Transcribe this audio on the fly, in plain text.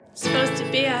Supposed to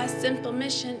be a simple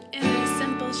mission in a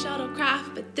simple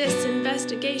shuttlecraft, but this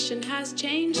investigation has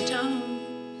changed tone.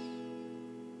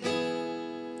 Oh,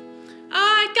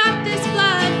 I got this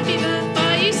blood fever,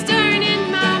 boy, you stirring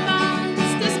in my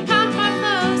bones. This pump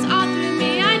flows all through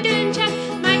me, I didn't check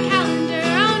my calendar.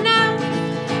 Oh no,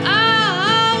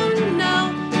 oh no,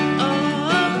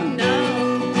 oh no.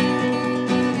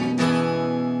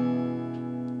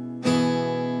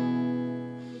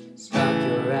 Stop,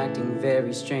 you're acting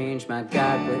very strange, my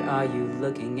God, what are you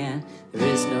looking at? There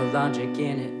is no logic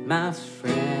in it, my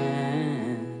friend.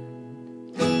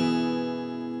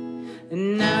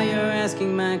 And now you're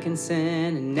asking my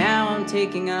consent, and now I'm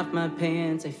taking off my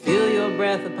pants. I feel your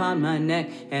breath upon my neck,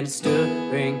 and it's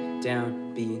stirring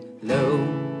down below.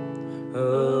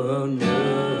 Oh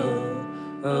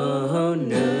no, oh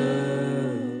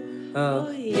no,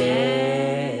 oh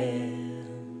yeah.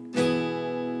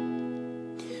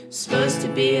 Supposed to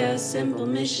be a simple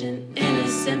mission in a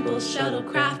simple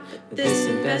shuttlecraft, but this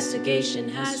investigation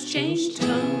has changed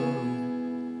tone.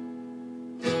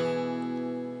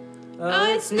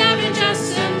 Oh, it's never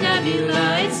just a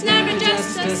nebula, it's never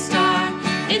just a star,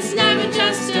 it's never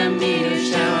just a meteor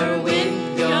shower.